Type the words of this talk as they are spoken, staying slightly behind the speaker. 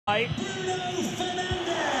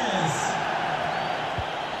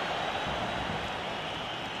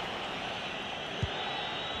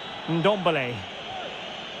Ndombele.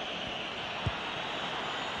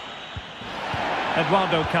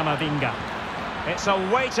 Eduardo Camavinga. It's a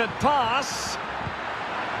weighted pass.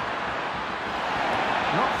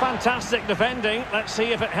 Not fantastic defending. Let's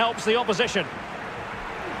see if it helps the opposition.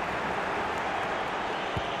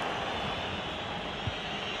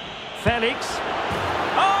 Felix.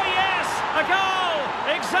 Oh yes, a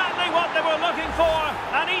goal! Exactly what they were looking for,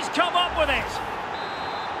 and he's come up with it.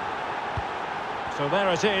 So there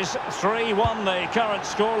it is, 3-1 the current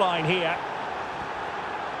scoreline here.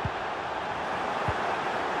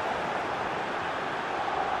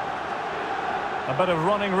 A bit of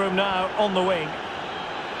running room now on the wing.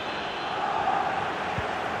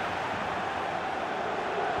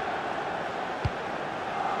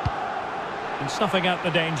 And snuffing out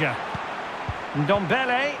the danger.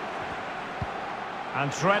 Ndombele.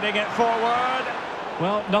 And threading it forward.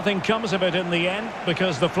 Well, nothing comes of it in the end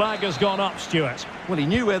because the flag has gone up, Stuart. Well, he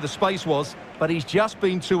knew where the space was, but he's just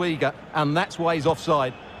been too eager, and that's why he's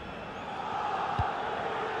offside.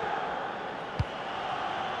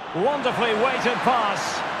 Wonderfully weighted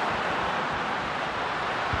pass.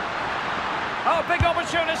 Oh, big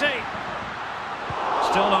opportunity.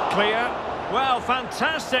 Still not clear. Well,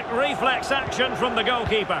 fantastic reflex action from the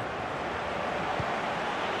goalkeeper.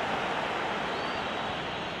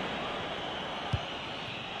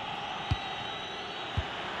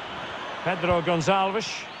 Pedro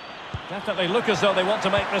Gonçalves. Definitely look as though they want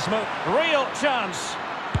to make this move. Real chance.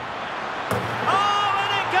 Oh,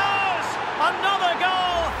 and it goes! Another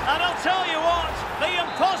goal! And I'll tell you what, the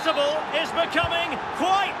impossible is becoming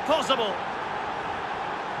quite possible.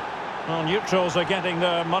 Well, neutrals are getting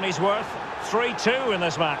their money's worth. 3-2 in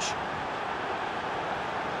this match.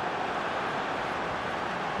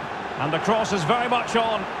 And the cross is very much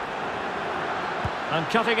on. And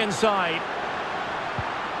cutting inside.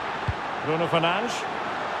 Bruno Fernandes.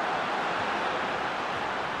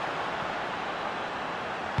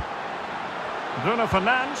 Bruno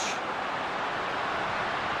Fernandes.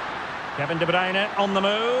 Kevin De Bruyne on the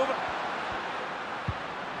move.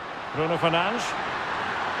 Bruno Fernandes.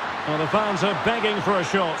 Well, the fans are begging for a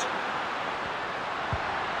shot.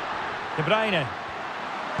 De Bruyne.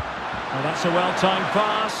 Well, that's a well-timed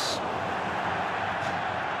pass.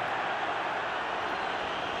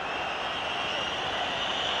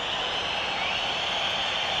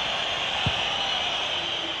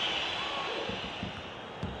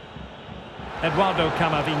 Eduardo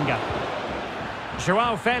Camavinga.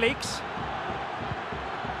 João Felix.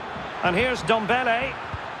 And here's Ndombele.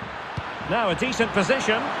 Now a decent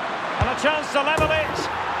position. And a chance to level it.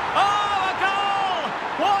 Oh, a goal!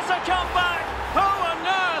 What a comeback! Who on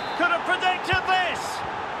earth could have predicted this?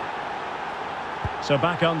 So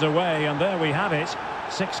back underway, and there we have it.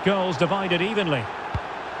 6 goals divided evenly.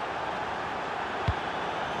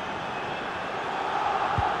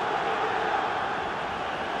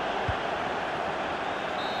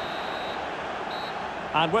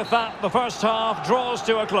 And with that, the first half draws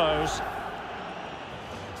to a close.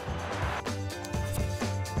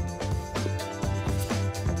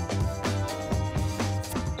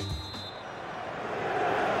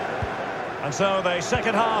 And so the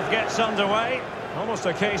second half gets underway. Almost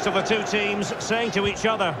a case of the two teams saying to each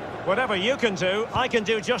other, whatever you can do, I can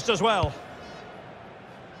do just as well.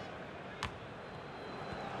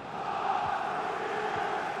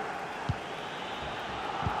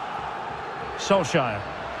 Solskjaer.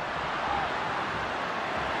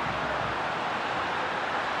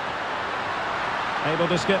 Able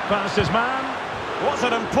to skip past his man. What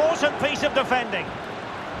an important piece of defending.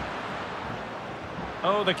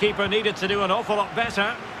 Oh, the keeper needed to do an awful lot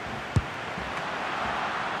better.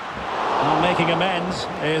 Well, making amends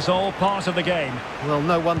is all part of the game. Well,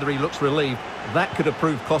 no wonder he looks relieved. That could have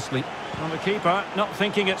proved costly. And the keeper not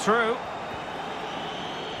thinking it through.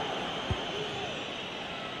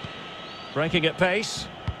 Breaking at pace.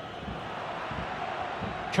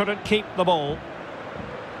 Couldn't keep the ball.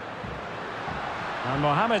 And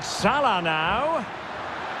Mohamed Salah now.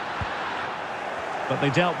 But they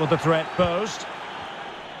dealt with the threat posed.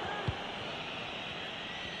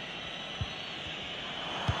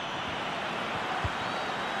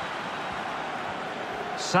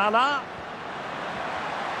 Salah.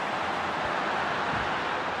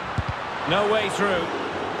 No way through.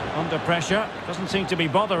 Under pressure. Doesn't seem to be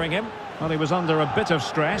bothering him. Well, he was under a bit of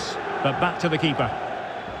stress, but back to the keeper.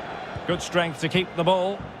 Good strength to keep the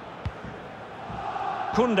ball.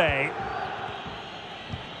 Koundé.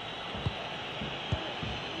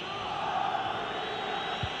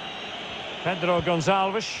 Pedro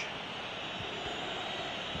Gonçalves.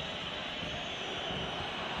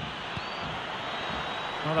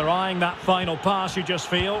 Well, they're eyeing that final pass, you just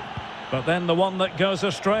feel. But then the one that goes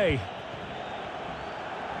astray.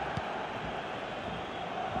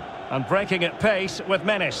 And breaking at pace with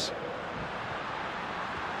menace.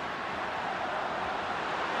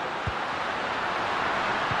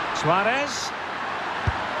 Suarez.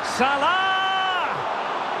 Salah!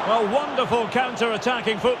 Well, wonderful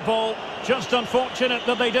counter-attacking football. Just unfortunate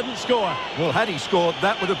that they didn't score. Well, had he scored,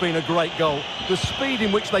 that would have been a great goal. The speed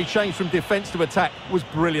in which they changed from defence to attack was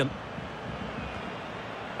brilliant.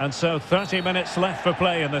 And so 30 minutes left for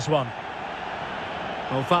play in this one.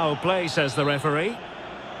 Well, foul play, says the referee.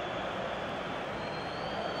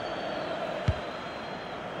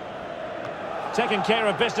 Taking care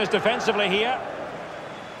of business defensively here.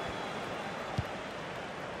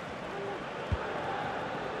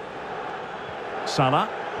 Salah.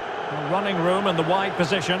 Running room in the wide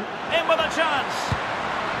position. In with a chance.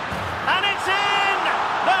 And it's in!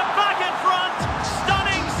 They're back in front.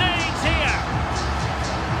 Stunning scenes here.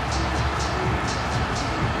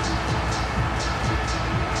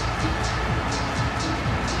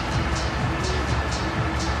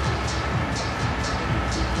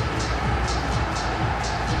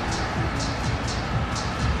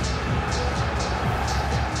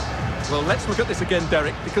 Well, let's look at this again,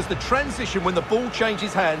 Derek, because the transition when the ball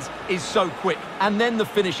changes hands is so quick, and then the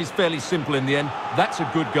finish is fairly simple in the end. That's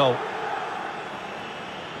a good goal.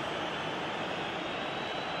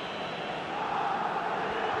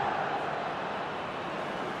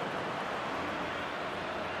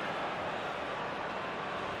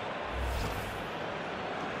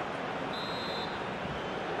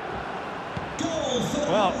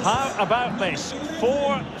 Well, how about this?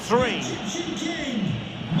 4-3.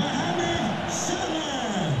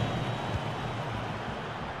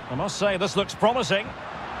 I must say, this looks promising.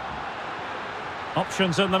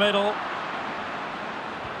 Options in the middle.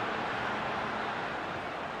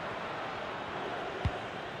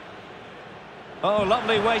 Oh,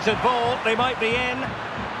 lovely weighted ball. They might be in.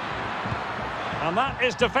 And that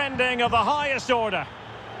is defending of the highest order.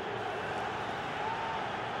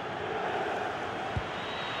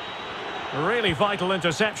 Really vital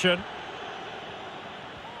interception.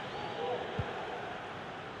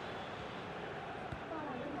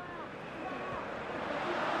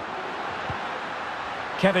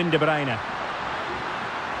 Kevin De Bruyne.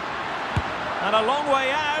 And a long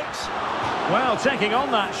way out. Well, taking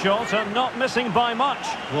on that shot and not missing by much.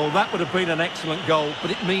 Well, that would have been an excellent goal,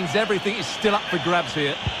 but it means everything is still up for grabs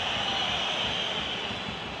here.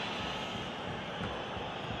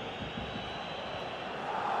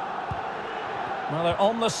 Well, they're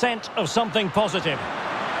on the scent of something positive.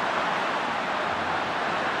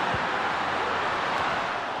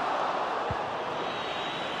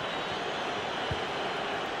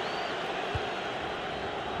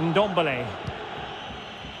 Ndombele.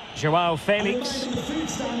 Joao Felix.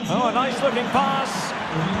 Oh, a nice looking pass.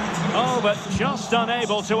 Oh, but just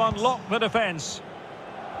unable to unlock the defence.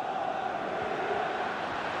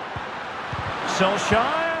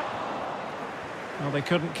 Solskjaer. Well, they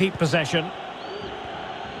couldn't keep possession.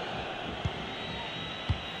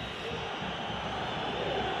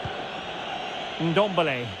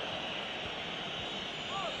 Ndombele.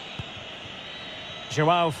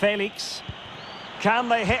 Joao Felix. Can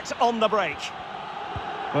they hit on the break?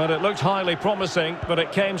 Well, it looked highly promising, but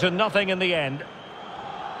it came to nothing in the end.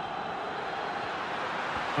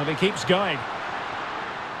 And he keeps going.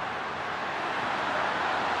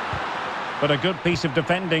 But a good piece of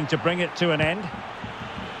defending to bring it to an end.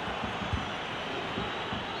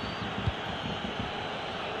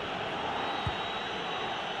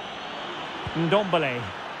 Ndombele.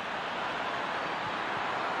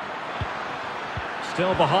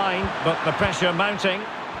 Still behind, but the pressure mounting.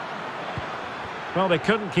 Well, they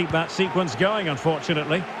couldn't keep that sequence going,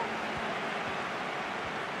 unfortunately.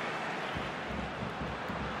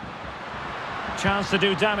 Chance to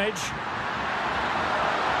do damage.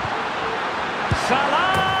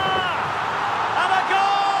 Salah! And a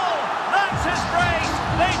goal! That's his brace!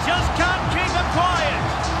 They just can't keep him quiet!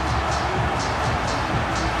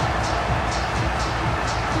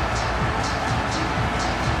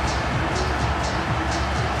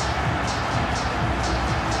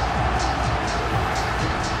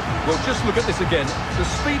 Well, just look at this again. The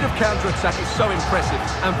speed of counter-attack is so impressive,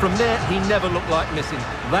 and from there, he never looked like missing.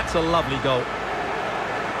 That's a lovely goal.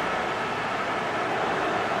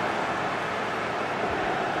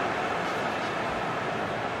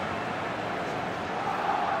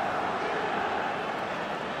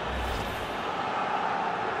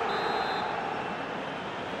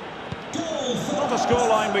 Goal Not a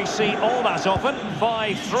scoreline we see all that often.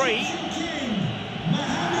 5-3.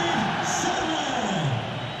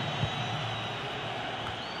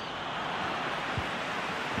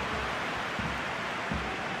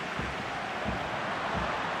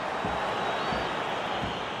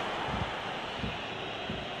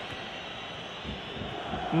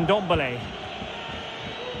 Ndombele.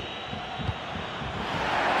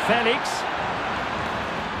 Felix.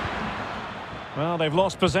 Well, they've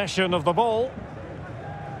lost possession of the ball.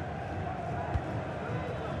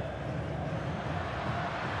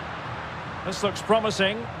 This looks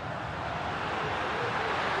promising.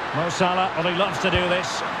 Mo Salah, well, he loves to do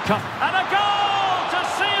this. Cut. And a goal to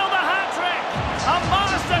seal the hat-trick! A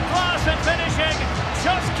masterclass in finishing.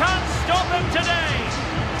 Just can't stop him today.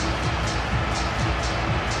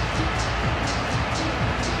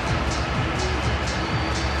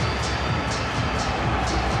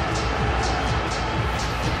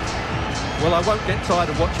 Well, I won't get tired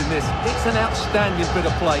of watching this. It's an outstanding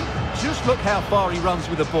bit of play. Just look how far he runs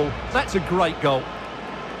with the ball. That's a great goal.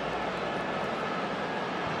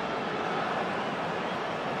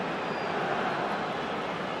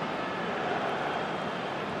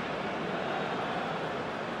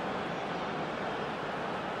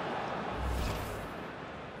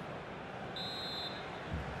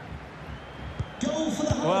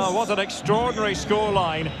 Well, what an extraordinary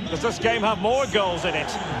scoreline. Does this game have more goals in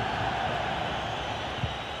it?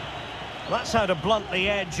 That's how to blunt the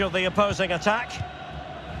edge of the opposing attack.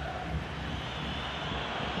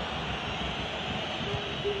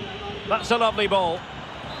 That's a lovely ball.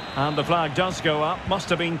 And the flag does go up. Must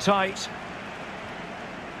have been tight.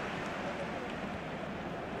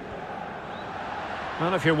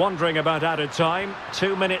 Well, if you're wondering about added time,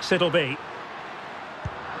 2 minutes it'll be.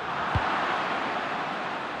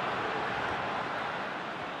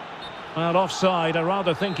 Well, offside, I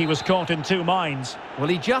rather think he was caught in two minds. Well,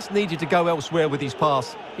 he just needed to go elsewhere with his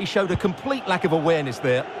pass. He showed a complete lack of awareness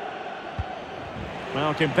there.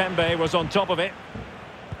 Well, Kimpembe was on top of it.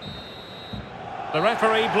 The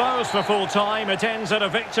referee blows for full time. It ends at a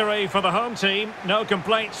victory for the home team. No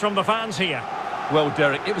complaints from the fans here. Well,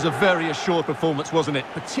 Derek, it was a very assured performance, wasn't it?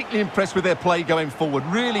 Particularly impressed with their play going forward.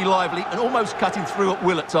 Really lively and almost cutting through at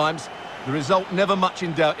will at times. The result never much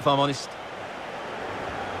in doubt, if I'm honest.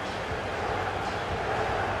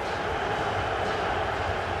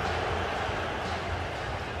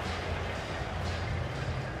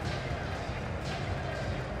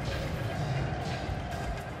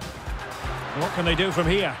 What can they do from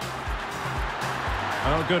here?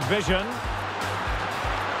 Oh, good vision.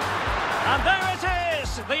 And there it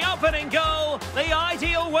is! The opening goal, the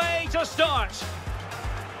ideal way to start.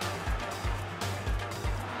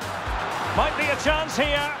 Might be a chance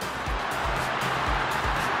here.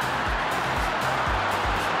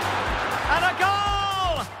 And a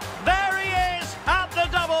goal! There he is, at the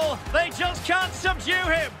double. They just can't subdue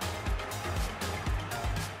him.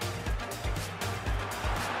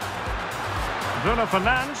 Bruno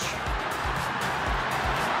Fernandes.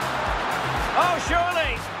 Oh,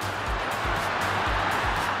 surely.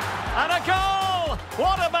 And a goal!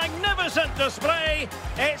 What a magnificent display.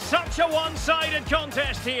 It's such a one-sided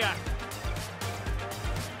contest here.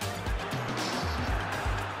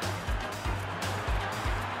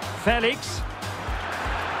 Felix.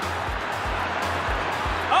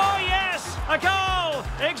 Oh, yes! A goal!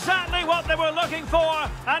 Exactly what they were looking for,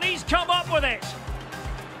 and he's come up with it.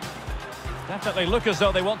 Definitely look as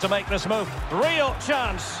though they want to make this move. Real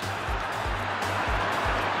chance.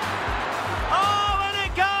 Oh, and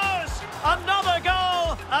it goes! Another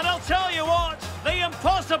goal! And I'll tell you what, the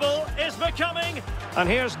impossible is becoming... And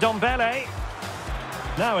here's Ndombele.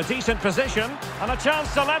 Now a decent position, and a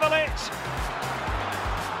chance to level it.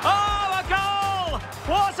 Oh, a goal!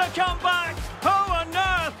 What a comeback! Who on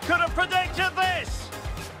earth could have predicted this?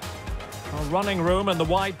 A running room in the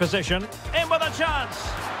wide position. In with a chance.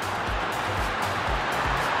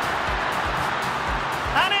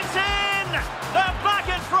 And it's in! They're back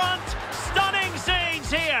in front! Stunning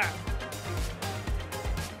scenes here!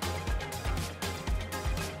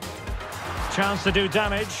 Chance to do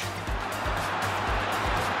damage.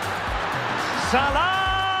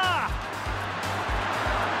 Salah!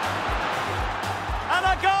 And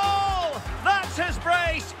a goal! That's his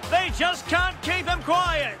brace! They just can't keep him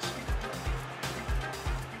quiet!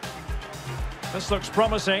 This looks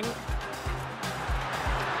promising.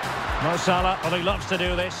 Mo Salah, well, he loves to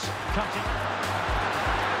do this. Cutting.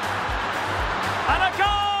 And a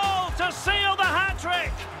goal to seal the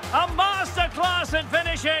hat-trick! A masterclass in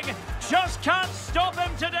finishing. Just can't stop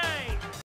him today.